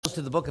Bibles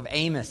to the book of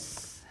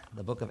Amos.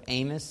 The book of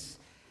Amos.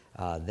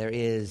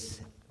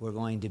 We're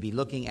going to be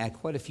looking at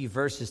quite a few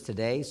verses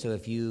today. So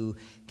if you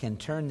can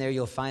turn there,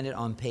 you'll find it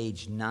on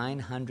page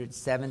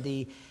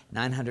 970,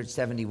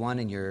 971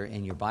 in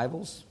your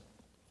Bibles,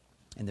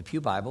 in the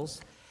Pew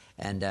Bibles.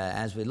 And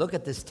as we look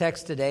at this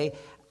text today,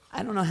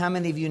 I don't know how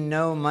many of you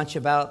know much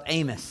about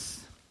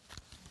Amos.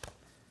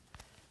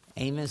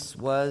 Amos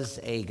was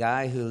a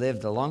guy who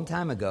lived a long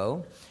time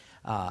ago,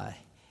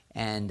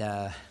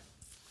 and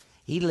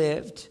he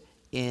lived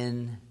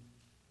in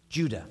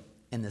Judah,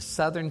 in the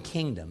southern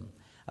kingdom,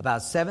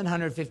 about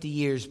 750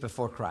 years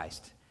before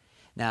Christ.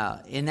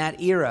 Now, in that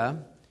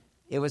era,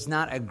 it was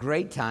not a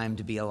great time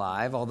to be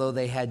alive, although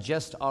they had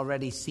just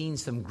already seen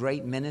some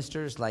great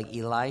ministers like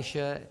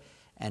Elisha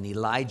and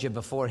Elijah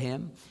before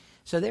him.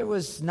 So there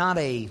was not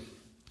a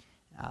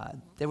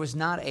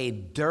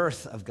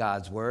dearth of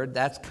God's word.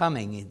 That's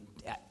coming.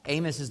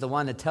 Amos is the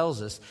one that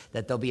tells us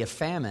that there'll be a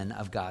famine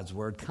of God's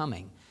word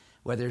coming,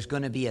 where there's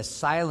going to be a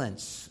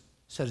silence,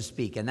 so to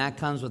speak, and that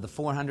comes with the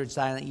 400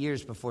 silent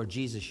years before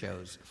Jesus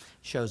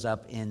shows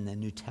up in the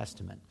New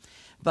Testament.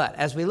 But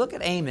as we look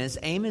at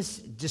Amos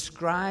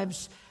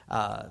describes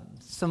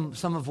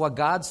some of what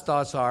God's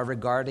thoughts are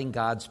regarding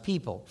God's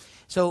people.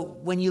 So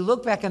when you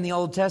look back in the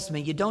Old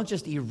Testament, you don't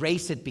just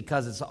erase it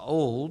because it's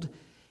old.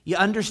 You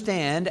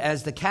understand,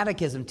 as the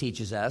Catechism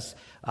teaches us,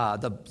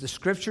 the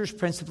Scriptures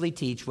principally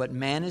teach what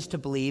man is to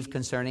believe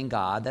concerning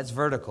God, that's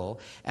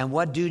vertical, and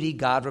what duty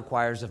God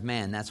requires of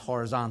man, that's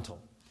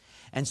horizontal.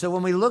 And so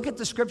when we look at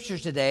the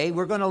Scriptures today,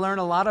 we're going to learn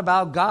a lot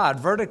about God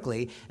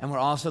vertically, and we're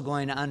also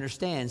going to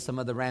understand some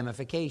of the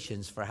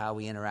ramifications for how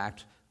we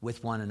interact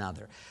with one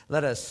another.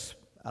 Let us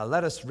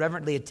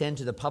reverently attend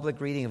to the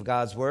public reading of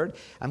God's Word.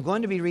 I'm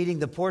going to be reading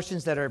the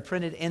portions that are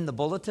printed in the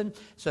bulletin,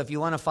 so if you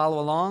want to follow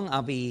along,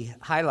 I'll be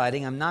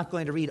highlighting. I'm not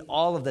going to read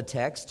all of the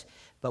text,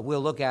 but we'll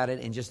look at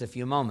it in just a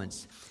few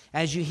moments.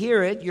 As you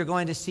hear it, you're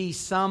going to see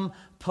some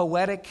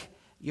poetic,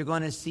 you're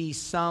going to see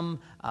some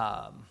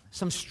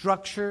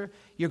structure,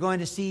 you're going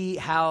to see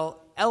how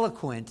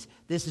eloquent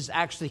this is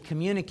actually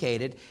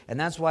communicated, and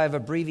that's why I've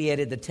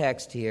abbreviated the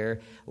text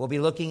here. We'll be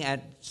looking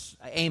at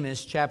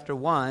Amos chapter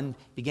 1,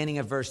 beginning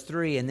of verse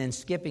 3, and then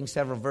skipping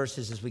several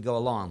verses as we go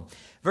along.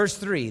 Verse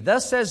 3,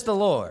 "Thus says the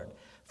Lord,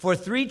 for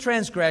 3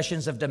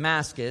 transgressions of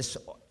Damascus,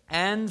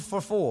 and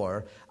for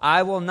 4,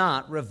 I will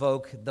not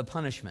revoke the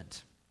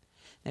punishment."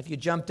 Now, if you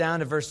jump down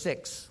to verse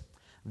 6,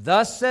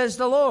 "Thus says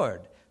the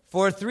Lord,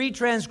 for 3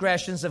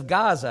 transgressions of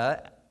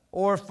Gaza,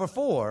 or for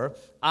 4,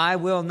 I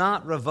will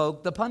not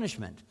revoke the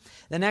punishment."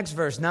 The next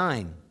verse,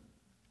 9.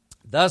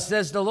 "Thus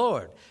says the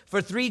Lord,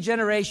 for 3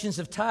 generations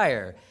of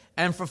Tyre,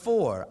 and for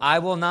 4, I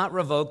will not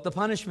revoke the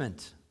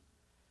punishment."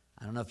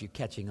 I don't know if you're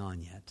catching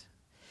on yet.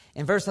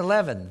 In verse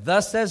 11,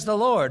 "Thus says the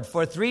Lord,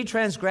 for 3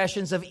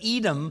 transgressions of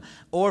Edom,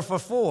 or for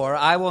 4,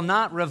 I will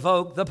not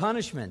revoke the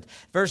punishment."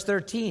 Verse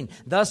 13,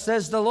 "Thus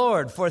says the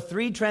Lord, for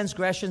 3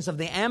 transgressions of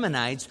the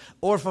Ammonites,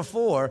 or for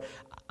 4,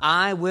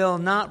 I will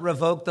not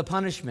revoke the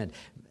punishment.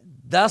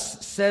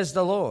 Thus says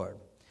the Lord,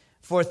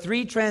 for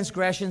 3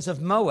 transgressions of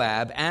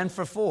Moab, and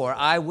for 4,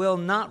 I will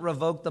not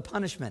revoke the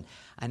punishment."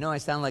 I know I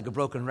sound like a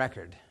broken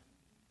record.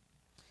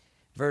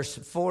 Verse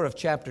 4 of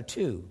chapter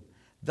 2,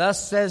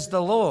 "Thus says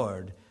the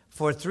Lord,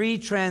 for 3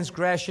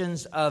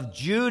 transgressions of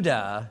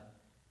Judah,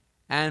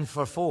 and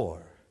for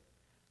 4,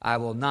 I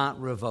will not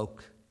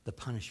revoke the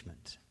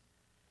punishment."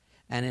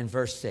 And in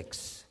verse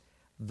 6,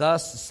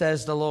 "Thus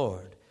says the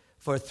Lord,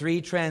 for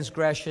 3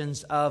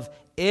 transgressions of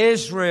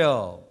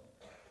Israel,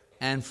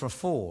 and for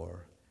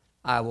 4,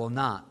 I will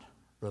not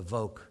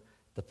revoke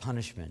the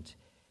punishment."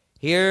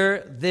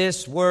 Hear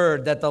this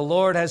word that the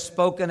Lord has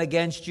spoken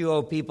against you,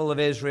 O people of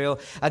Israel,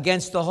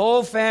 against the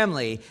whole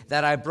family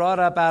that I brought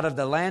up out of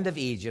the land of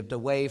Egypt,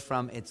 away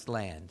from its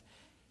land.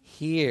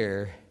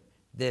 Hear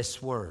this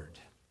word.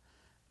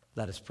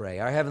 Let us pray.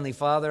 Our Heavenly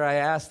Father, I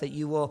ask that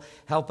you will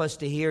help us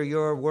to hear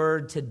your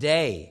word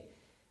today.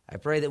 I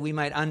pray that we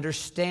might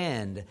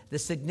understand the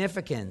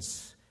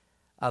significance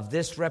of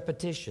this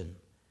repetition,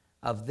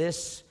 of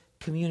this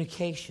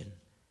communication.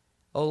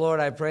 Oh Lord,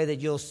 I pray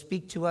that you'll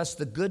speak to us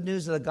the good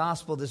news of the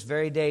gospel this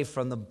very day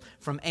from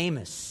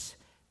Amos,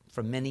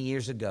 from many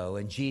years ago.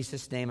 In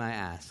Jesus' name I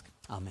ask.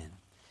 Amen.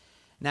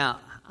 Now,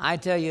 I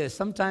tell you,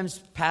 sometimes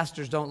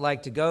pastors don't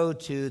like to go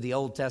to the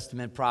Old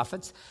Testament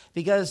prophets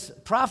because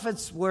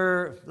prophets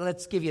were,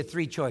 let's give you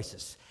 3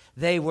 choices.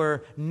 They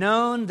were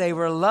known, they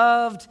were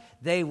loved,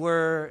 they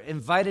were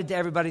invited to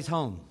everybody's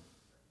home.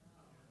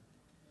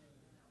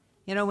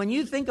 You know, when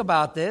you think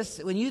about this,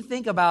 when you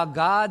think about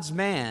God's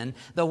man,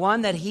 the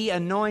one that he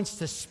anoints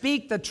to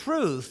speak the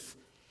truth,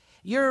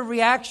 your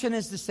reaction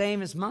is the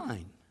same as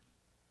mine.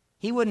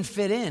 He wouldn't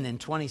fit in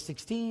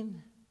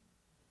 2016.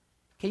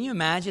 Can you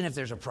imagine if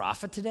there's a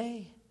prophet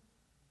today?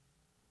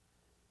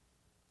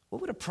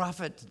 What would a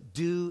prophet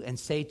do and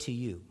say to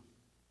you?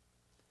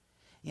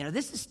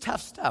 This is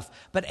tough stuff.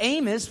 But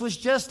Amos was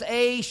just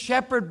a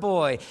shepherd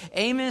boy.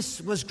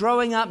 Amos was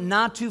growing up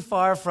not too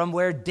far from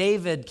where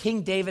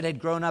King David had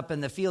grown up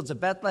in the fields of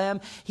Bethlehem.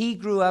 He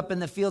grew up in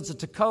the fields of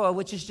Tekoa,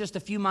 which is just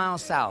a few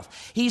miles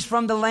south. He's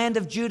from the land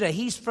of Judah.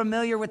 He's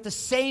familiar with the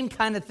same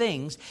kind of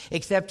things,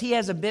 except he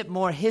has a bit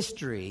more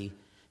history.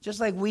 Just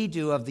like we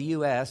do of the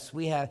U.S.,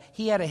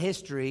 he had a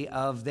history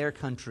of their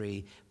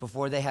country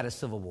before they had a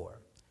civil war.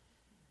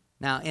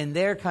 Now, in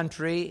their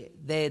country,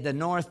 the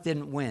North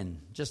didn't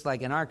win. Just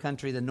like in our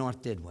country, the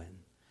North did win.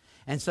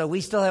 And so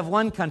we still have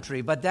one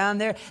country. But down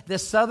there, the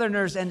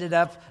Southerners ended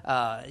up,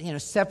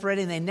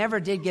 separating. They never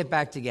did get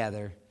back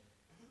together.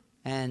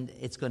 And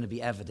it's going to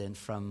be evident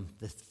from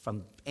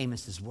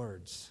Amos's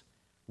words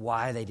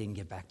why they didn't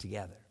get back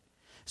together.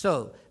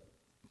 So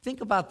think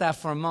about that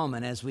for a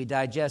moment as we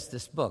digest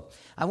this book.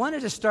 I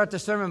wanted to start the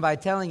sermon by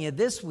telling you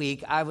this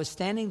week I was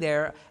standing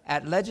there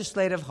at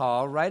Legislative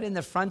Hall right in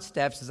the front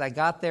steps as I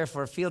got there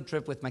for a field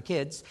trip with my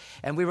kids,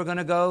 and we were going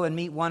to go and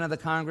meet one of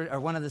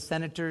the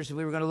senators, and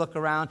we were going to look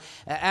around.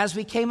 As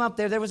we came up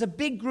there was a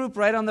big group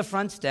right on the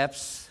front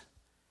steps,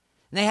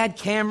 and they had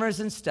cameras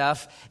and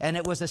stuff, and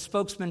it was a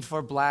spokesman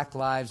for Black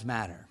Lives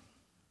Matter.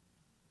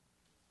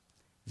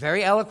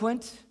 Very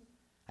eloquent.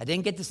 I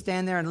didn't get to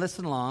stand there and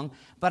listen long,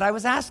 but I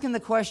was asking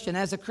the question,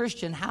 as a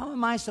Christian, how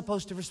am I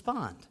supposed to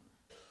respond?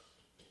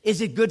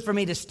 Is it good for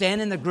me to stand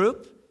in the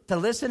group to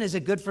listen? Is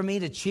it good for me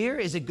to cheer?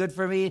 Is it good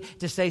for me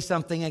to say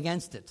something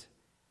against it?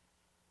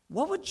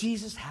 What would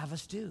Jesus have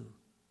us do?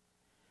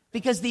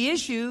 Because the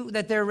issue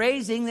that they're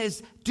raising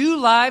is, do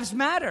lives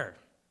matter?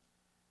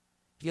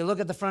 If you look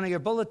at the front of your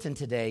bulletin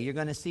today, you're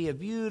going to see a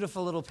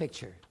beautiful little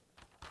picture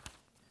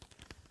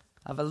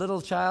of a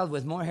little child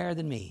with more hair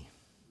than me.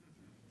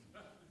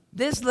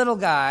 This little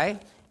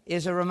guy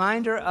is a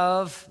reminder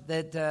of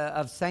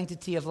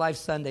Sanctity of Life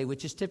Sunday,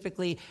 which is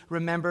typically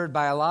remembered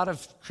by a lot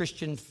of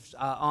Christians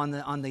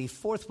on the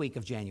fourth week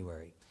of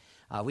January.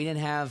 We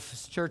didn't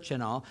have church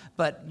and all,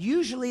 but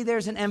usually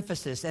there's an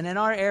emphasis. And in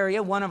our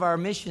area, one of our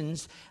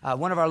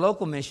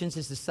local missions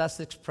is the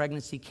Sussex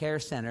Pregnancy Care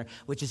Center,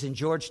 which is in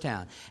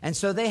Georgetown. And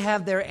so they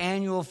have their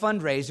annual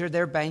fundraiser,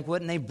 their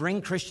banquet, and they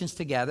bring Christians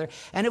together.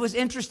 And it was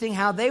interesting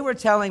how they were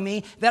telling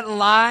me that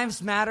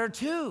lives matter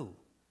too.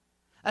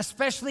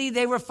 Especially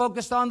they were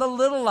focused on the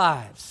little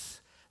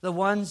lives, the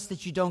ones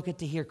that you don't get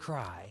to hear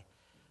cry,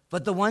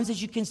 but the ones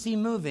that you can see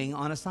moving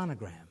on a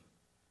sonogram.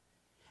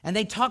 And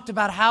they talked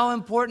about how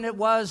important it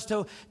was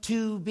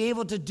to be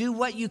able to do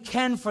what you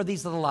can for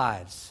these little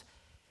lives.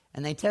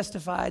 And they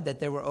testified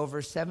that there were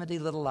over 70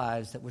 little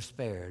lives that were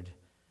spared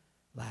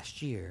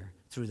last year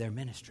through their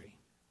ministry,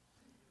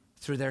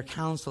 through their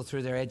counsel,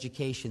 through their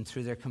education,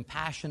 through their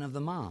compassion of the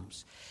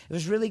moms. It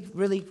was really,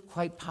 really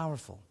quite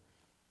powerful.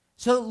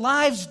 So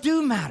lives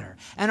do matter.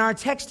 And our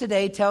text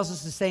today tells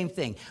us the same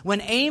thing.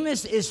 When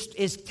Amos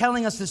is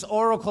telling us this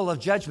oracle of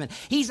judgment,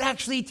 he's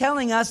actually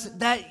telling us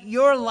that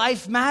your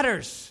life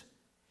matters.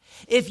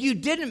 If you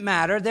didn't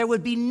matter, there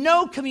would be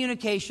no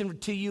communication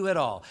to you at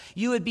all.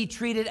 You would be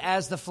treated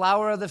as the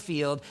flower of the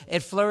field.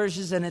 It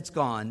flourishes and it's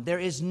gone. There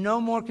is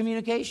no more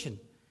communication.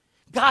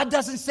 God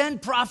doesn't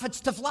send prophets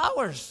to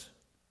flowers.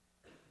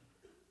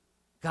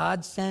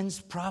 God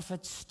sends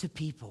prophets to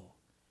people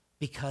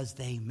because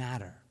they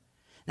matter.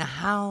 Now,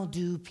 how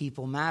do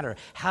people matter?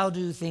 How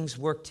do things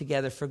work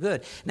together for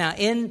good? Now,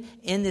 in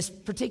this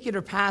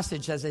particular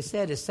passage, as I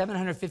said, is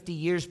 750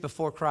 years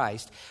before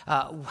Christ.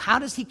 How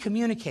does he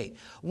communicate?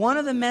 One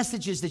of the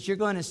messages that you're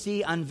going to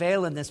see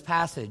unveil in this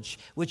passage,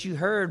 which you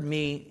heard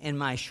me in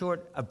my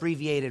short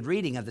abbreviated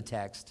reading of the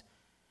text,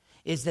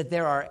 is that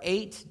there are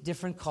 8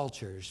 different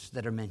cultures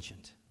that are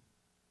mentioned.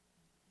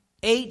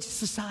 8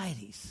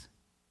 societies.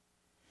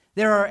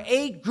 There are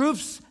 8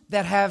 groups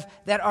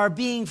that are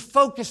being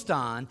focused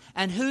on,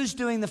 and who's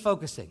doing the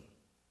focusing?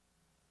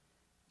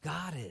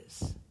 God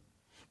is.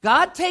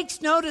 God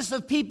takes notice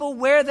of people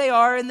where they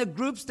are in the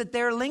groups that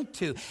they're linked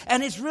to.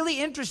 And it's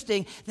really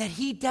interesting that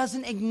he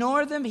doesn't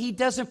ignore them. He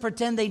doesn't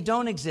pretend they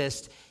don't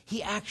exist.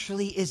 He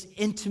actually is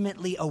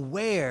intimately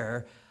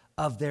aware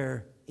of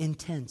their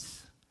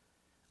intents,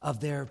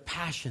 of their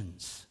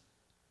passions,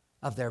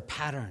 of their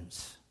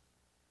patterns,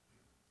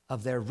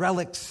 of their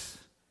relics,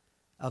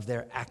 of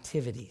their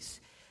activities.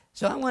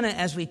 So I want to,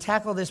 as we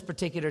tackle this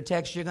particular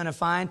text, you're going to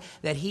find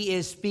that he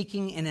is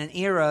speaking in an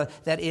era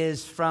that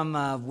is from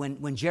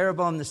when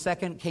Jeroboam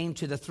II came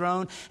to the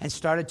throne and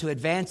started to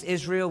advance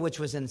Israel, which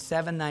was in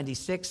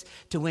 796,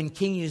 to when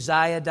King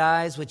Uzziah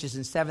dies, which is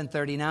in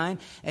 739.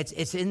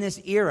 It's in this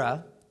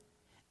era.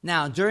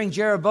 Now, during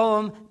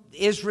Jeroboam,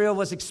 Israel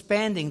was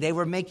expanding. They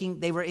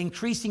were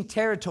increasing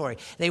territory.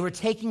 They were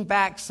taking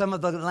back some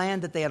of the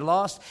land that they had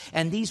lost,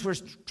 and these were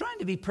trying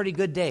to be pretty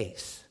good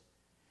days.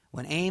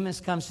 When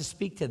Amos comes to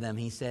speak to them,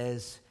 he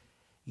says,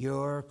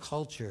 your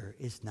culture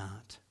is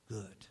not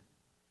good.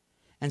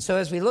 And so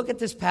as we look at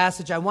this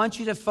passage, I want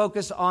you to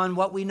focus on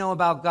what we know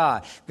about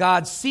God.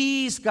 God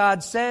sees,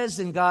 God says,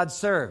 and God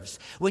serves.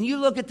 When you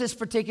look at this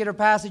particular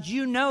passage,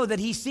 you know that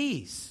he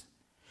sees,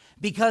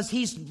 because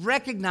he's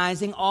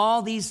recognizing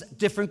all these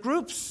different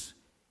groups.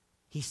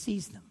 He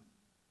sees them.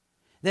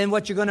 then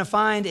what you're going to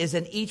find is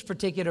in each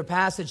particular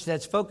passage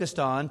that's focused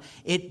on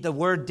it, the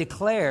word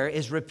declare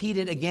is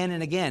repeated again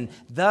and again.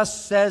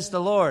 Thus says the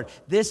Lord.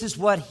 This is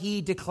what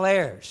he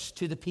declares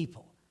to the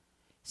people.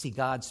 See,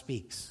 God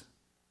speaks.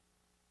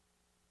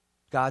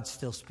 God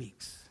still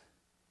speaks.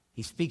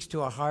 He speaks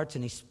to our hearts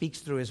and he speaks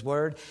through his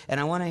word. And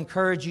I want to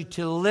encourage you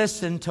to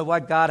listen to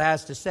what God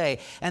has to say.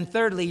 And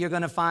thirdly, you're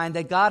going to find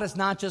that God is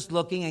not just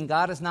looking and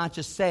God is not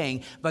just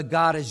saying, but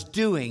God is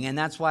doing. And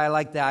that's why I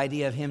like the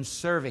idea of him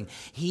serving.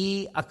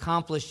 He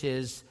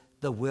accomplishes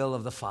the will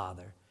of the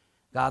Father.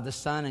 God the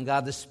Son and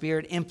God the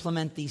Spirit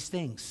implement these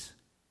things.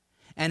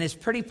 And it's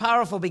pretty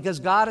powerful because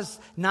God has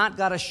not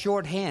got a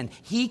shorthand.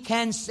 He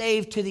can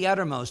save to the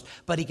uttermost,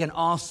 but he can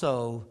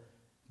also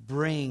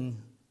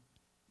bring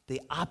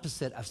the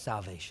opposite of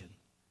salvation.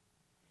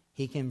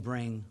 He can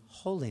bring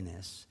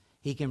holiness.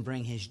 He can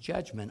bring his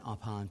judgment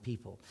upon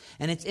people.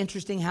 And it's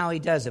interesting how he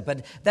does it.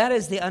 But that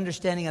is the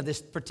understanding of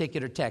this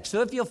particular text.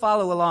 So if you'll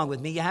follow along with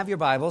me, you have your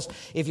Bibles.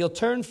 If you'll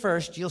turn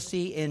first, you'll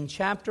see in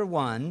chapter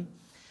 1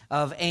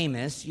 of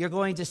Amos, you're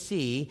going to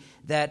see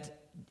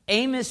that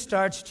Amos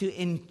starts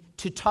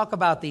to talk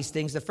about these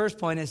things. The first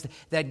point is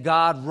that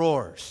God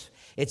roars.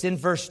 It's in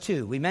verse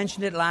 2. We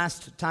mentioned it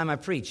last time I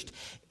preached.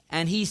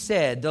 And he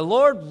said, the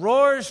Lord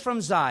roars from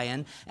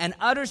Zion and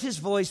utters his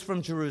voice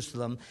from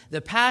Jerusalem.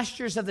 The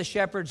pastures of the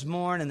shepherds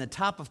mourn and the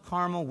top of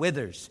Carmel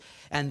withers.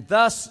 And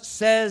thus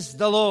says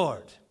the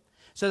Lord.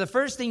 So the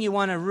first thing you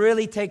want to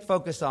really take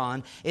focus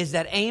on is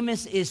that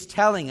Amos is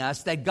telling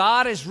us that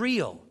God is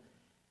real.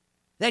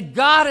 That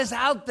God is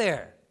out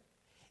there.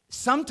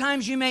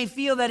 Sometimes you may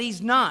feel that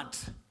he's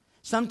not.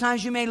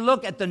 Sometimes you may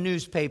look at the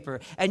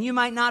newspaper and you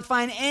might not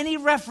find any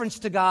reference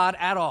to God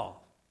at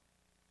all.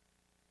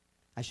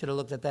 I should have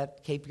looked at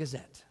that Cape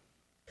Gazette.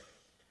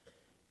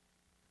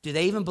 Do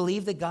they even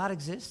believe that God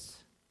exists?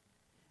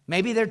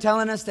 Maybe they're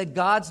telling us that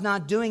God's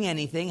not doing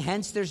anything,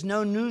 hence there's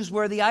no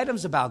newsworthy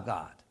items about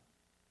God.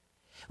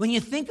 When you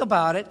think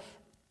about it,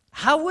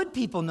 how would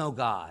people know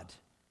God?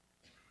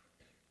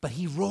 But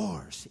he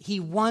roars.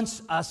 He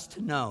wants us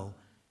to know.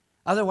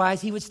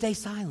 Otherwise, he would stay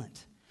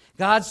silent.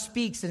 God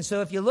speaks, and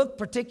so if you look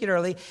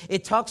particularly,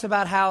 it talks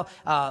about how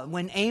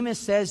when Amos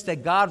says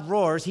that God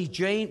roars, he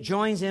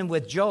joins in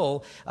with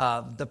Joel,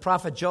 the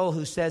prophet Joel,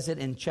 who says it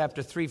in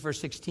chapter 3, verse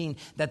 16,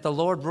 that the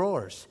Lord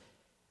roars.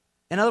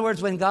 In other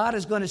words, when God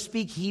is going to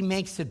speak, he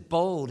makes it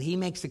bold. He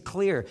makes it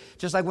clear.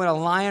 Just like when a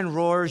lion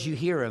roars, you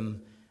hear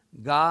him.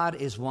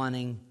 God is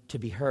wanting to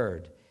be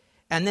heard.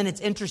 And then it's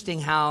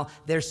interesting how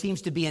there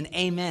seems to be an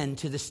amen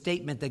to the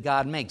statement that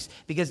God makes.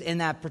 Because in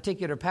that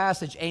particular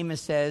passage, Amos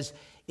says,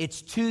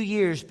 it's 2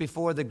 years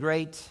before the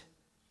great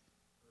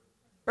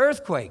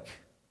earthquake.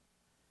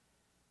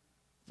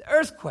 The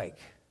earthquake.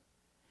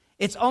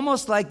 It's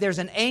almost like there's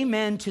an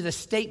amen to the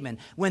statement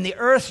when the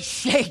earth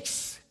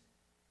shakes.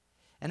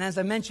 And as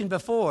I mentioned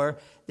before,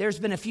 there's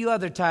been a few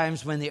other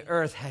times when the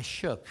earth has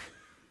shook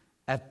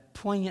at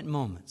poignant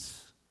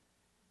moments,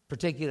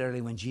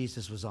 particularly when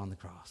Jesus was on the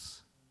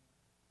cross.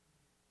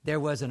 There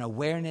was an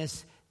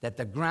awareness that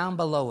the ground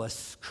below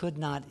us could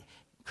not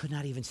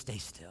even stay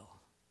still.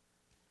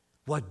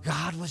 What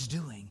God was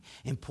doing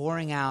in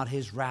pouring out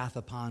his wrath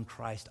upon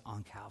Christ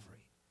on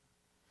Calvary.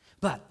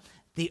 But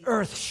the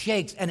earth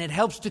shakes, and it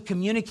helps to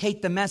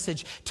communicate the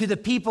message to the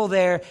people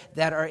there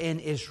that are in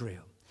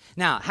Israel.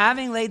 Now,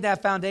 having laid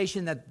that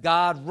foundation that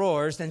God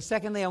roars, then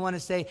secondly, I want to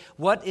say,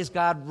 what is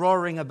God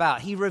roaring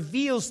about? He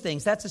reveals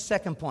things. That's the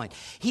second point.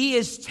 He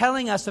is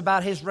telling us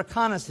about his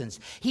reconnaissance.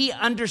 He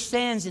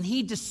understands and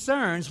he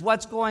discerns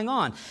what's going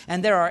on.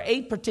 And there are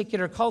 8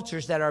 particular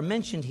cultures that are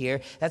mentioned here.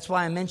 That's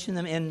why I mentioned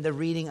them in the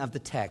reading of the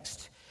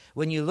text.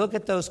 When you look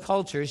at those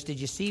cultures, did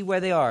you see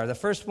where they are? The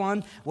first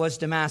one was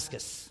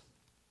Damascus.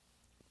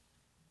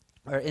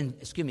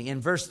 In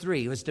verse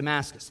 3, it was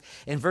Damascus.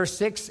 In verse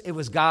 6, it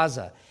was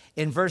Gaza.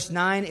 In verse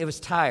 9, it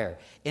was Tyre.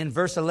 In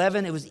verse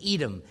 11, it was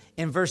Edom.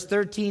 In verse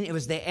 13, it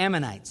was the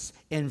Ammonites.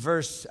 Then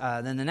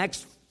the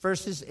next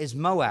verses is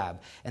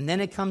Moab. And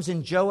then it comes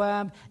in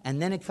Joab, and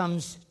then it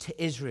comes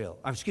to Israel.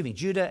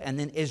 Judah, and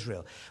then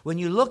Israel. When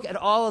you look at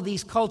all of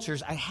these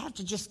cultures, I have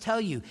to just tell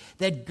you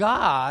that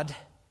God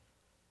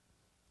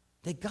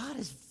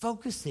is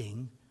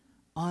focusing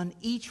on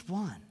each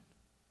one.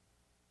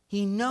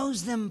 He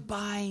knows them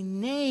by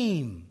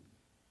name.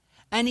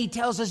 And he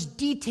tells us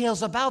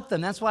details about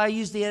them. That's why I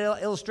use the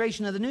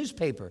illustration of the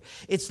newspaper.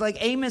 It's like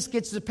Amos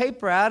gets the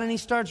paper out and he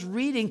starts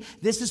reading,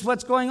 this is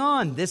what's going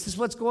on, this is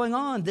what's going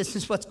on, this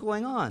is what's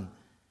going on.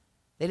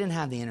 They didn't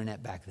have the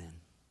internet back then.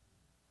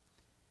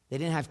 They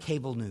didn't have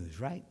cable news,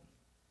 right?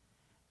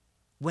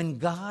 When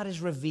God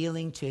is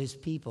revealing to his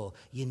people,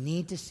 you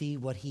need to see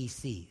what he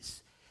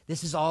sees.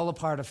 This is all a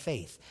part of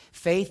faith.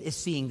 Faith is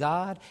seeing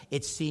God.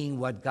 It's seeing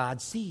what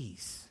God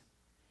sees.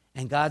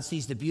 And God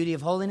sees the beauty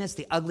of holiness,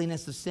 the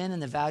ugliness of sin, and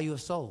the value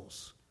of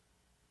souls.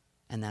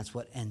 And that's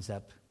what ends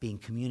up being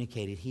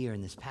communicated here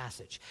in this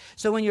passage.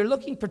 So when you're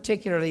looking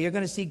particularly, you're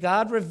going to see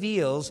God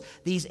reveals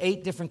these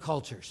 8 different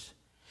cultures.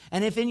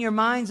 And if in your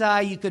mind's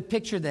eye you could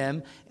picture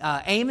them,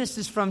 Amos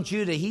is from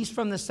Judah. He's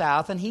from the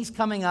south, and he's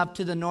coming up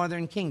to the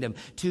northern kingdom,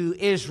 to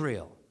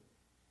Israel.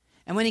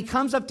 And when he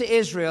comes up to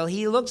Israel,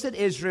 he looks at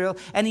Israel,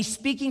 and he's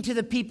speaking to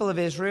the people of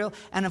Israel.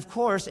 And of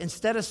course,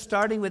 instead of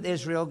starting with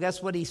Israel,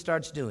 guess what he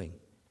starts doing?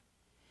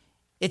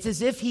 It's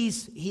as if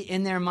he's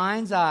in their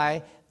mind's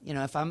eye. You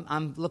know, if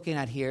I'm looking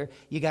at here,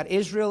 you got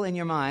Israel in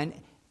your mind.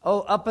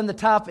 Oh, up on the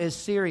top is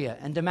Syria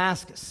and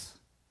Damascus.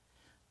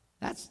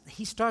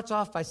 He starts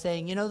off by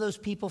saying, you know those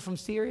people from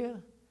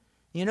Syria?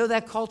 You know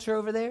that culture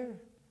over there?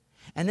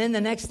 And then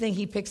the next thing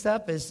he picks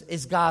up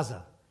is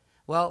Gaza.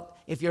 Well,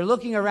 if you're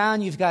looking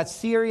around, you've got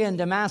Syria and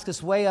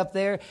Damascus way up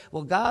there.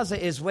 Well,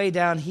 Gaza is way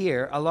down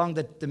here along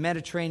the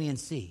Mediterranean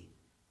Sea.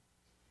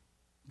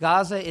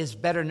 Gaza is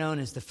better known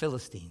as the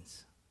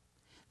Philistines.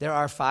 There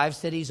are 5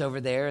 cities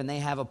over there, and they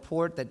have a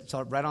port that's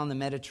right on the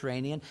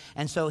Mediterranean.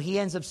 And so he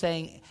ends up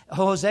saying,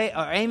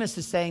 Amos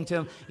is saying to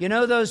him, you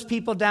know those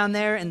people down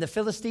there in the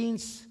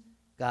Philistines?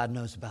 God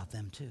knows about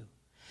them too.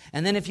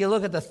 And then if you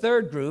look at the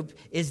third group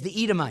is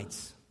the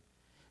Edomites.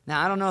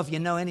 Now, I don't know if you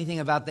know anything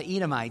about the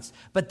Edomites,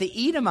 but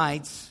the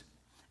Edomites,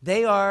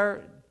 they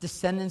are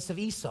descendants of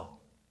Esau.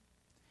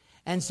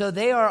 And so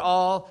they are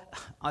all,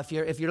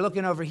 if you're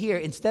looking over here,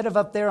 instead of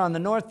up there on the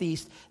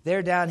northeast,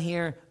 they're down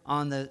here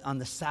on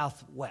the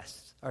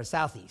southwest or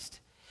southeast.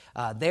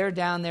 They're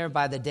down there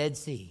by the Dead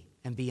Sea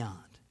and beyond.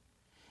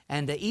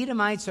 And the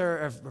Edomites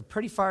are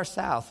pretty far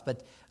south,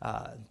 but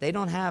they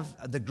don't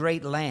have the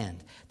great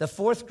land. The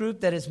fourth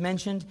group that is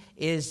mentioned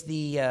is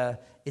the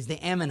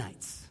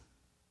Ammonites,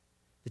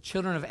 the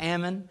children of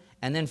Ammon.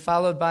 And then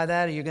followed by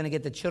that, you're going to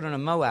get the children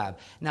of Moab.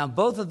 Now,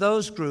 both of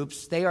those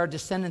groups, they are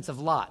descendants of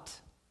Lot.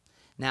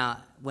 Now,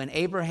 when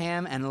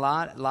Abraham and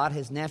Lot,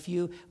 his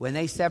nephew, when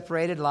they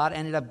separated, Lot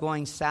ended up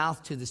going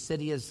south to the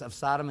cities of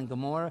Sodom and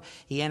Gomorrah.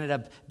 He ended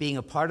up being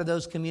a part of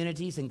those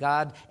communities, and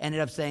God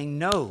ended up saying,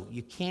 no,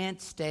 you can't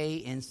stay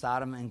in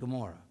Sodom and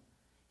Gomorrah.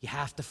 You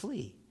have to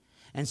flee.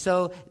 And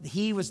so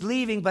he was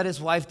leaving, but his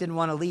wife didn't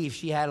want to leave.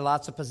 She had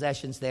lots of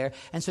possessions there.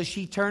 And so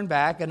she turned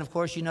back, and of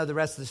course, you know the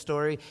rest of the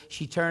story.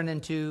 She turned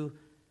into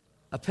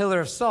a pillar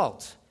of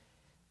salt.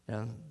 You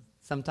know,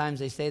 sometimes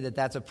they say that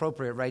that's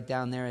appropriate right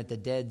down there at the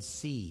Dead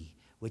Sea,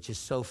 which is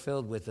so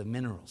filled with the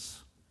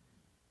minerals.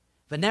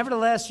 But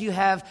nevertheless, you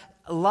have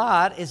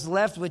Lot is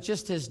left with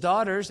just his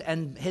daughters,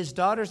 and his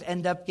daughters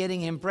end up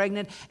getting him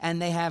pregnant,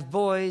 and they have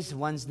boys.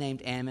 One's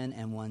named Ammon,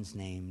 and one's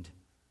named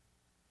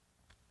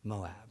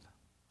Moab.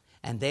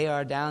 And they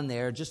are down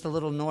there just a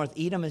little north.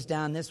 Edom is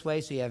down this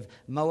way, so you have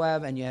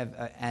Moab and you have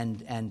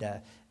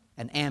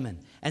and Ammon.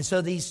 And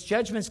so these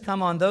judgments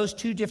come on those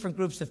two different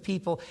groups of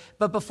people.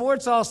 But before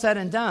it's all said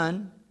and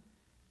done,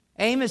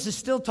 Amos is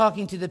still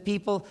talking to the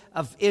people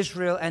of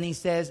Israel, and he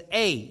says,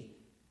 hey,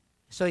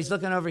 so he's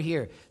looking over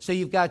here. So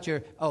you've got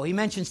he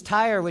mentions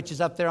Tyre, which is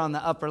up there on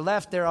the upper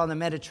left. They're on the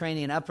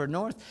Mediterranean upper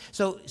north.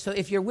 So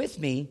if you're with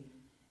me,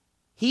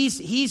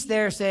 he's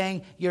there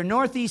saying, your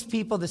northeast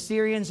people, the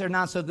Syrians, are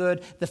not so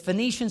good. The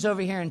Phoenicians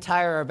over here in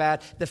Tyre are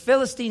bad. The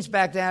Philistines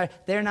back there,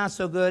 they're not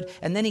so good.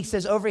 And then he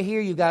says, over here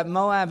you got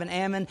Moab and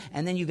Ammon,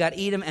 and then you got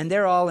Edom, and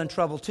they're all in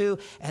trouble too.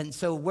 And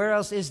so where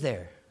else is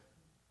there?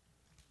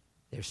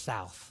 They're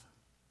south.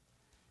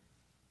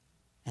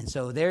 And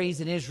so there he's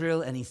in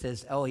Israel, and he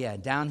says, oh yeah,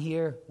 down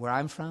here where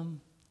I'm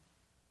from,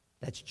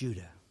 that's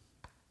Judah,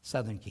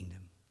 southern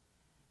kingdom.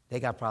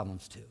 They got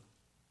problems too.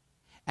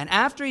 And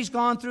after he's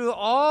gone through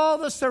all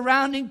the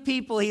surrounding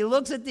people, he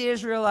looks at the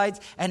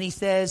Israelites and he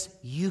says,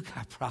 you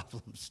got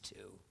problems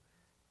too.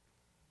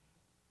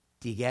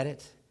 Do you get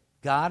it?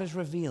 God is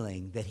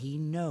revealing that he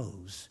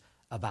knows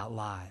about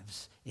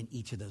lives in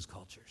each of those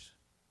cultures.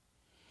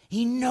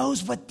 He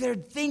knows what they're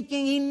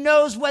thinking. He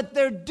knows what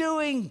they're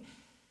doing.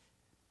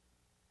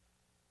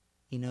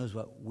 He knows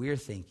what we're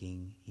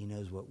thinking. He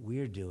knows what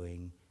we're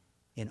doing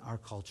in our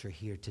culture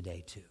here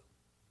today too.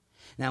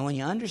 Now, when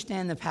you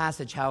understand the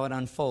passage, how it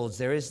unfolds,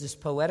 there is this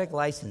poetic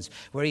license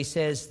where he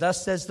says,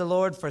 thus says the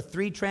Lord, for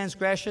 3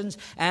 transgressions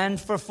and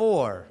for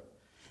 4.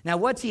 Now,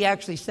 what's he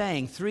actually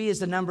saying? 3 is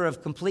the number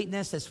of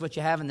completeness. That's what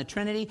you have in the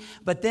Trinity.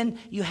 But then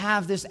you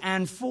have this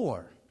and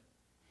 4.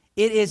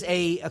 It is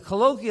a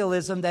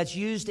colloquialism that's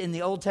used in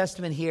the Old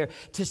Testament here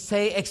to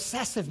say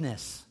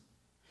excessiveness.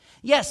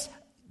 Yes,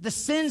 the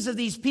sins of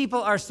these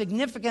people are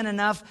significant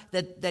enough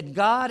that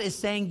God is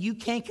saying you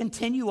can't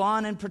continue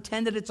on and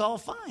pretend that it's all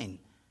fine.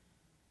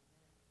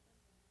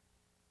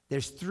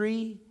 There's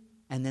 3,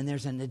 and then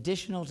there's an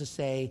additional to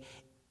say,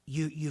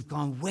 you've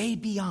gone way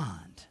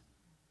beyond.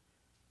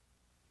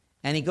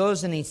 And he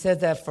goes and he said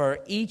that for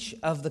each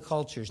of the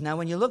cultures. Now,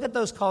 when you look at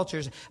those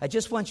cultures, I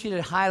just want you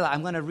to highlight.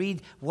 I'm going to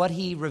read what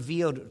he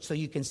revealed so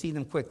you can see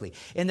them quickly.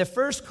 In the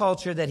first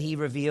culture that he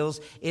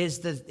reveals is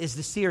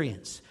the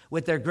Syrians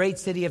with their great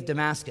city of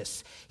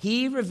Damascus.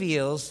 He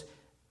reveals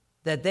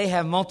that they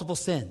have multiple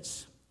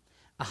sins.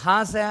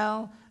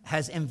 Ahaziah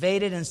has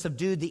invaded and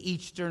subdued the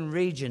eastern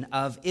region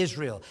of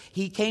Israel.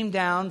 He came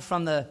down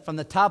from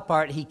the top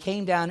part. He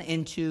came down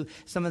into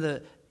some of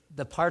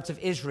the parts of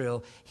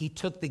Israel. He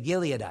took the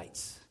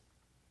Gileadites,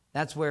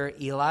 That's where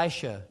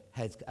Elijah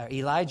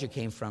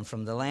came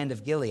from the land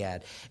of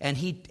Gilead. And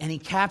he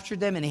captured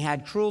them, and he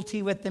had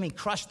cruelty with them. He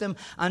crushed them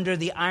under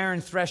the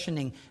iron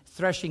threshing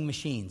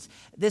machines.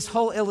 This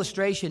whole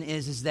illustration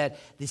is that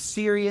the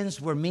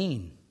Syrians were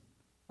mean,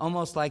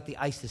 almost like the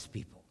ISIS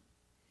people.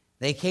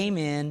 They came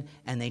in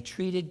and they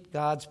treated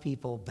God's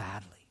people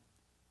badly.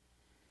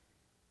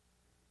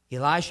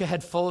 Elisha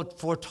had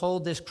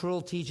foretold this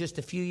cruelty just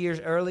a few years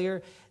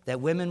earlier, that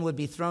women would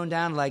be thrown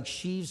down like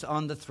sheaves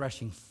on the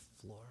threshing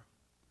floor.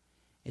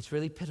 It's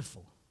really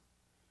pitiful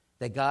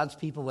that God's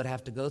people would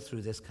have to go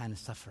through this kind of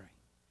suffering.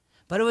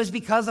 But it was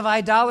because of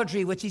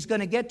idolatry, which he's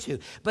going to get to.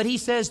 But he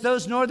says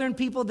those northern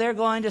people, they're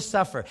going to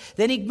suffer.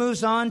 Then he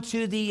moves on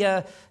to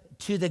the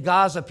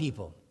Gaza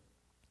people,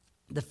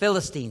 the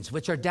Philistines,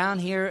 which are down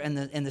here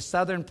in the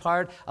southern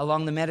part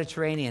along the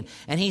Mediterranean.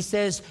 And he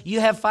says, you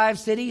have 5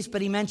 cities,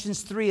 but he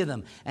mentions 3 of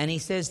them. And he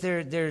says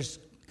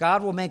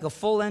God will make a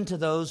full end to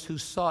those who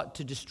sought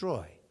to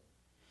destroy.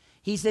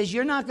 He says,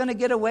 you're not going to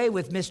get away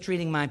with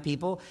mistreating my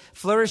people.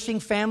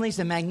 Flourishing families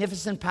and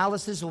magnificent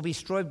palaces will be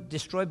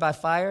destroyed by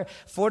fire.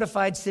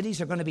 Fortified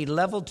cities are going to be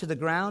leveled to the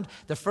ground.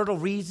 The fertile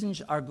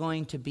regions are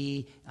going to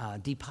be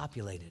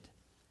depopulated.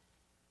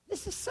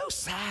 This is so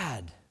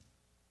sad.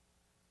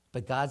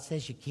 But God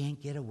says you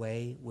can't get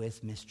away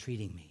with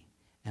mistreating me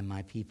and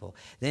my people.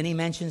 Then he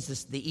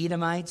mentions the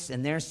Edomites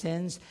and their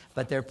sins,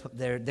 but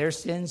their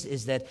sins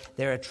is that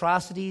their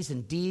atrocities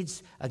and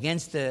deeds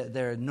against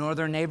their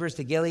northern neighbors,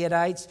 the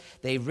Gileadites,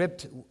 they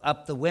ripped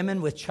up the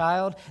women with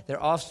child,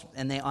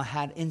 and they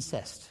had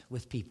incest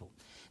with people.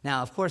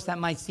 Now, of course, that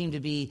might seem to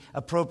be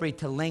appropriate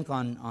to link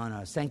on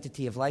a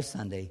Sanctity of Life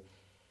Sunday,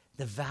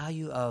 the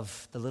value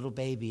of the little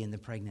baby and the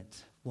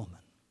pregnant woman.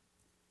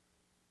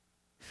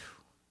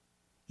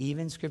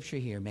 Even Scripture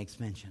here makes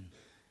mention.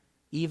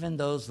 Even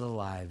those little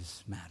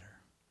lives matter.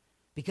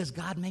 Because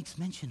God makes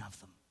mention of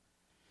them.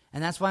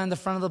 And that's why on the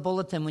front of the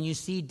bulletin, when you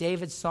see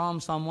David's Psalm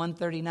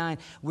 139,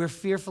 we're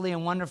fearfully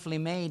and wonderfully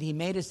made. He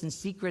made us in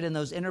secret in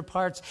those inner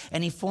parts,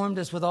 and he formed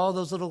us with all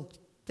those little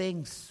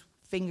things,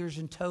 fingers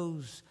and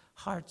toes,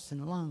 hearts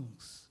and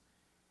lungs.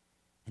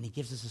 And he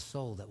gives us a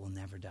soul that will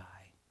never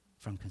die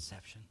from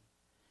conception.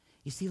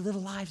 You see, little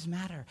lives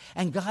matter.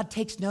 And God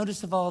takes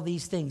notice of all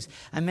these things.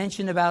 I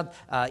mentioned about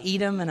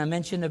Edom, and I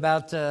mentioned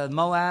about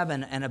Moab,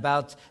 and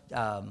about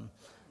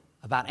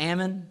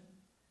Ammon.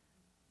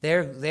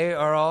 They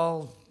are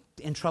all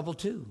in trouble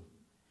too,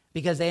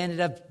 because they ended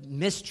up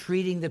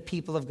mistreating the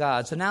people of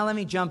God. So now let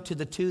me jump to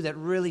the 2 that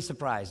really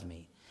surprised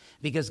me.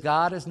 Because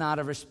God is not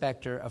a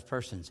respecter of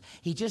persons.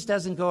 He just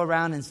doesn't go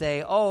around and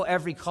say, oh,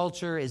 every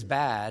culture is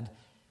bad.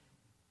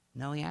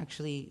 No, he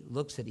actually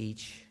looks at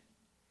each.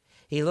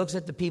 He looks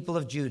at the people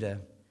of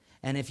Judah,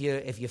 and if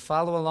you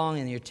follow along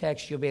in your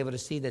text, you'll be able to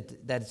see that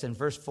it's in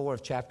verse 4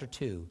 of chapter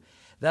 2.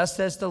 Thus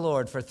says the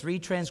Lord, for 3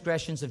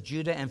 transgressions of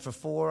Judah and for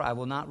 4 I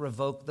will not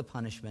revoke the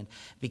punishment,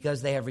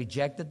 because they have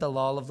rejected the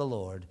law of the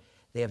Lord.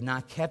 They have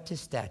not kept his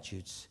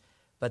statutes,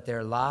 but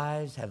their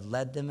lives have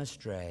led them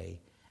astray,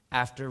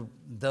 after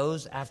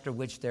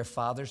which their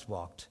fathers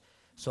walked.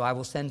 So I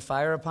will send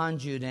fire upon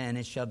Judah, and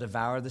it shall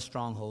devour the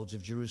strongholds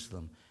of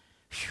Jerusalem.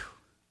 Whew.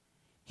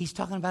 He's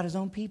talking about his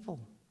own people.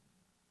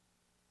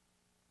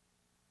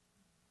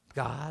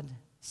 God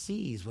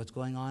sees what's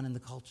going on in the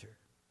culture.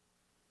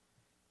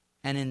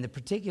 And in the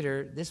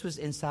particular, this was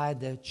inside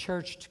the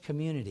churched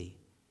community,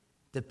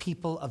 the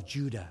people of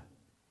Judah.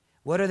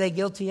 What are they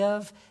guilty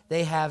of?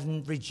 They have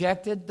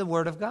rejected the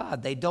word of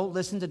God. They don't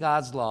listen to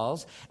God's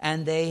laws,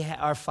 and they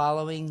are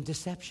following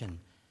deception.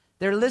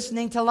 They're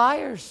listening to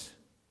liars.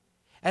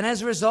 And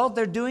as a result,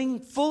 they're doing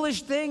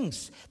foolish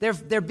things.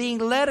 They're being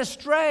led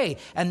astray.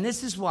 And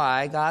this is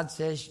why God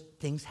says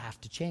things have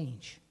to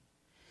change.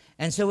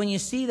 And so when you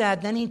see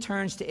that, then he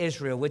turns to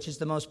Israel, which is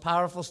the most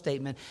powerful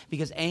statement,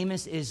 because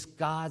Amos is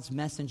God's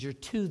messenger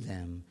to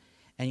them.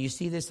 And you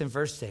see this in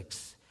verse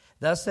 6.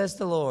 Thus says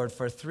the Lord,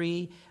 for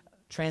 3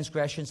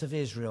 transgressions of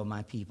Israel,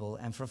 my people,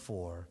 and for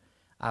 4,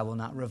 I will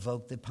not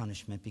revoke the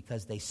punishment,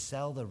 because they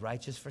sell the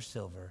righteous for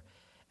silver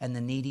and the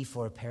needy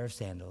for a pair of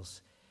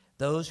sandals.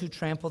 Those who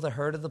trample the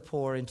herd of the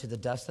poor into the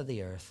dust of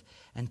the earth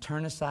and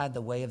turn aside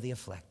the way of the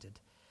afflicted.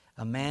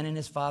 A man and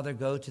his father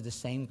go to the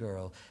same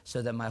girl,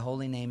 so that my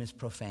holy name is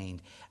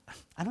profaned.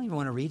 I don't even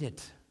want to read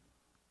it.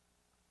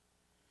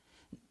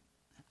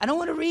 I don't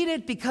want to read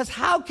it, because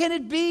how can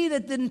it be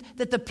that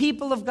the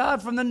people of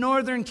God from the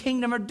northern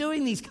kingdom are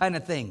doing these kind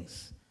of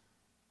things?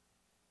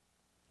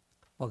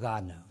 Well,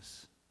 God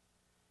knows.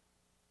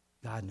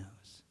 God knows.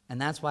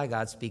 And that's why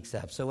God speaks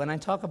up. So when I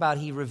talk about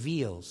he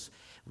reveals,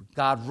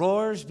 God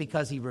roars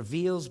because he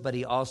reveals, but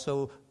he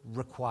also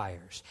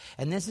requires.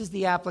 And this is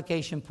the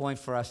application point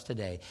for us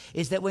today,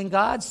 is that when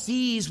God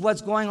sees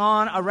what's going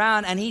on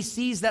around and he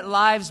sees that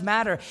lives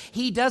matter,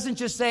 he doesn't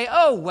just say,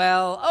 oh,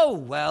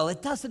 well,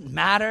 it doesn't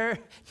matter.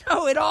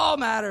 No, it all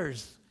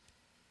matters.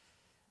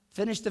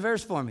 Finish the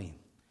verse for me.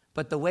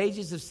 But the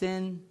wages of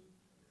sin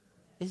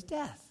is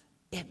death.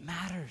 It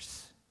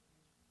matters.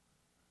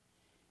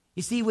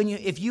 You see,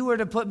 if you were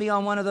to put me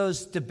on one of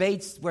those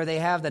debates where they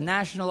have the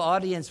national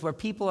audience, where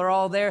people are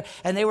all there,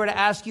 and they were to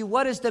ask you,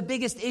 what is the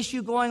biggest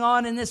issue going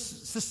on in this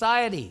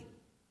society?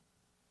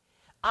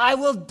 I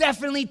will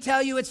definitely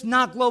tell you it's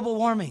not global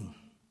warming.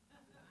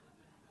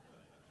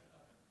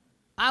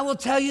 I will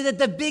tell you that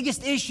the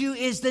biggest issue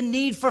is the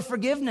need for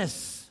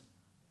forgiveness.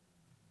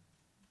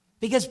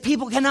 Because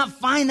people cannot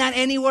find that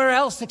anywhere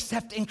else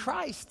except in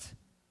Christ.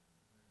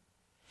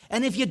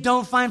 And if you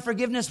don't find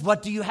forgiveness,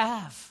 what do you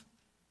have?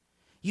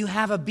 You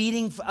have a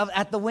beating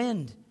at the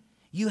wind.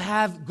 You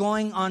have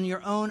going on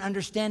your own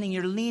understanding.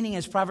 You're leaning,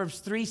 as Proverbs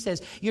 3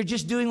 says. You're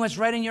just doing what's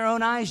right in your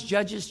own eyes,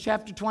 Judges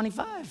chapter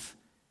 25.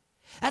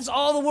 That's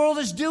all the world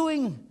is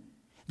doing.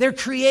 They're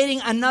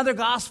creating another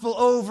gospel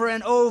over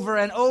and over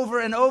and over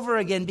and over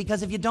again,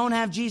 because if you don't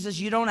have Jesus,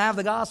 you don't have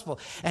the gospel.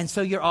 And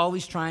so you're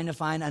always trying to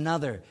find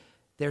another.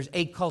 There's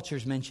 8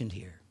 cultures mentioned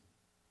here.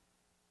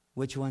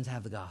 Which ones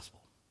have the gospel?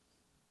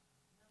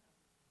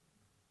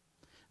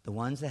 The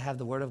ones that have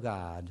the Word of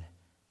God,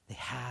 they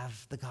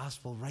have the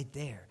gospel right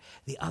there.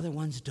 The other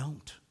ones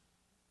don't.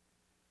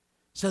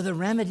 So the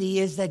remedy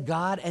is that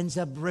God ends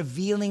up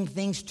revealing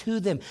things to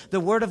them. The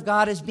Word of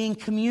God is being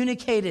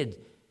communicated.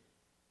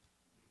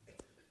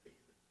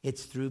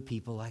 It's through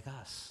people like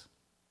us.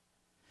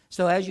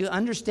 So as you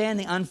understand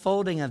the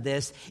unfolding of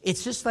this,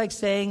 it's just like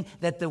saying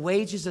that the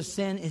wages of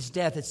sin is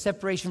death. It's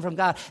separation from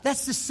God.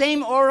 That's the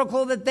same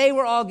oracle that they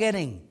were all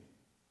getting.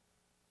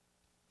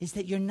 Is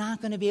that you're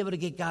not going to be able to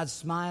get God's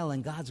smile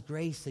and God's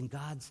grace and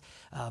God's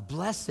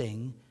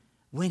blessing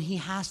when He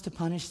has to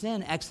punish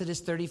sin.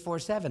 Exodus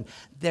 34:7.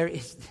 There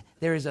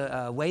is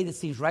a way that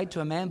seems right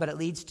to a man, but it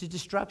leads to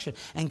destruction.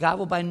 And God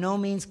will by no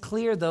means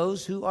clear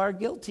those who are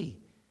guilty.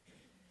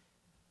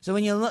 So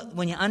when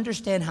you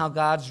understand how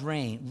God's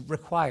reign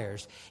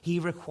requires, He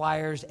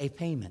requires a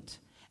payment.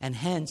 And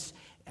hence,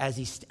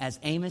 as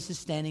Amos is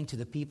standing to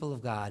the people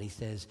of God, he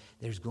says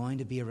there's going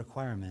to be a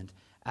requirement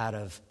out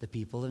of the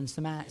people in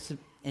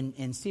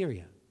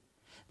Syria.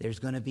 There's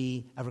going to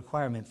be a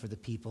requirement for the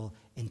people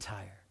in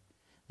Tyre.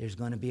 There's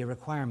going to be a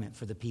requirement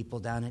for the people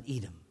down at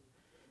Edom.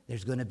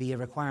 There's going to be a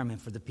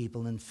requirement for the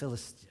people in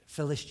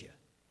Philistia.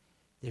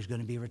 There's going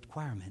to be a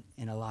requirement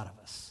in a lot of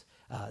us.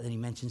 Then he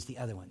mentions the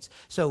other ones.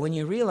 So when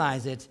you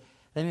realize it,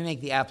 let me make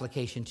the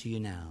application to you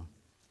now,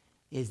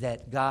 is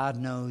that God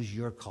knows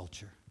your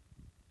culture.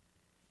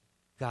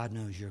 God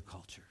knows your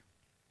culture.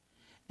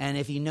 And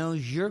if He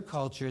knows your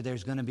culture,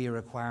 there's going to be a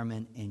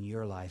requirement in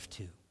your life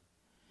too.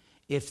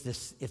 If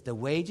the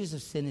wages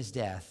of sin is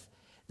death,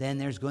 then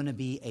there's going to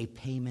be a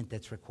payment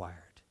that's required.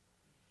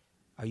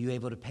 Are you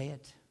able to pay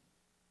it?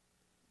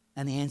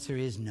 And the answer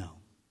is no.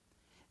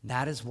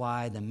 That is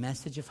why the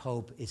message of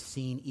hope is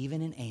seen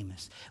even in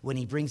Amos. When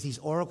he brings these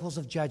oracles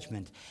of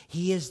judgment,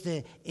 he is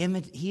the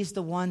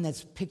one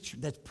that's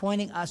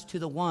pointing us to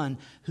the one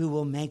who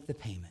will make the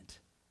payment,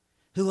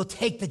 who will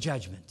take the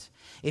judgment.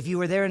 If you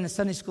were there in the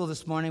Sunday school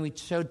this morning, we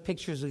showed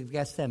pictures of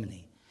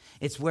Gethsemane.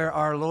 It's where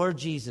our Lord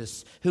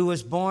Jesus, who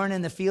was born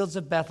in the fields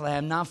of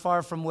Bethlehem, not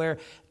far from where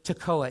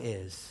Tekoa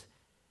is,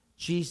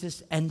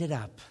 Jesus ended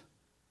up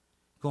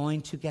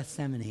going to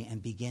Gethsemane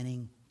and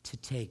beginning to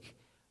take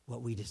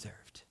what we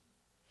deserved.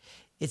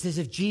 It's as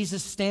if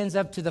Jesus stands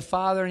up to the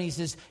Father and He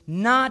says,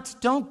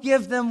 don't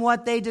give them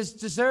what they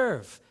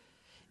deserve.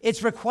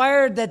 It's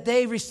required that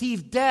they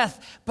receive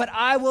death, but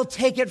I will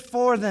take it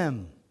for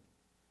them.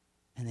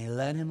 And they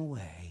led Him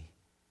away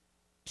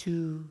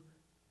to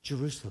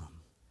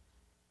Jerusalem,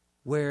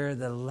 where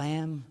the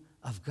Lamb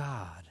of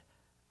God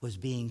was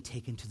being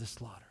taken to the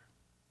slaughter.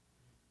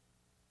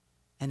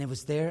 And it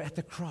was there at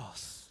the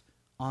cross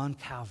on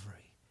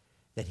Calvary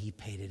that He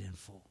paid it in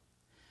full.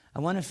 I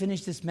want to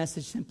finish this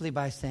message simply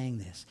by saying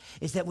this,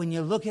 is that when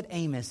you look at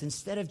Amos,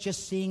 instead of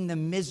just seeing the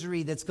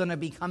misery that's going to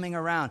be coming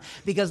around,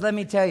 because let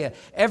me tell you,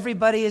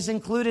 everybody is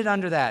included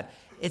under that.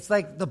 It's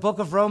like the book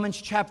of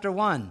Romans chapter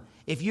 1.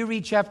 If you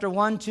read chapter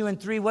 1, 2, and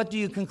 3, what do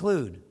you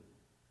conclude?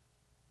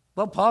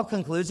 Well, Paul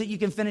concludes it. You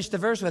can finish the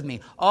verse with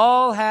me.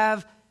 All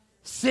have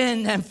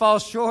sinned and fall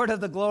short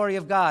of the glory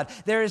of God.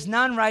 There is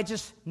none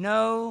righteous,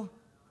 no,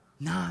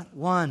 not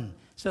one.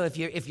 So if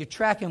you're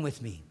tracking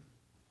with me,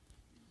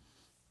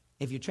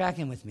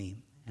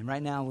 and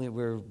right now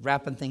we're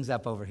wrapping things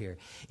up over here,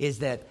 is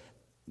that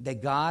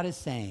God is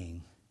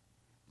saying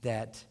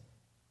that,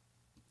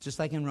 just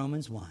like in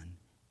Romans 1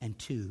 and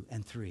 2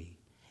 and 3,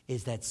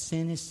 is that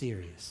sin is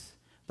serious.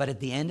 But at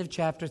the end of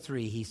chapter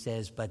 3, he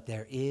says, but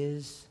there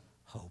is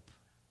hope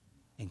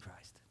in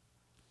Christ.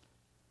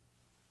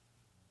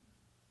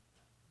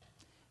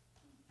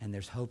 And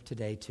there's hope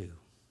today too.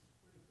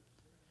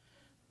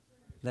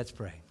 Let's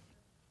pray.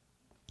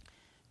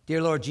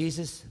 Dear Lord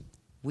Jesus,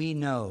 we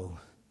know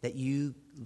that You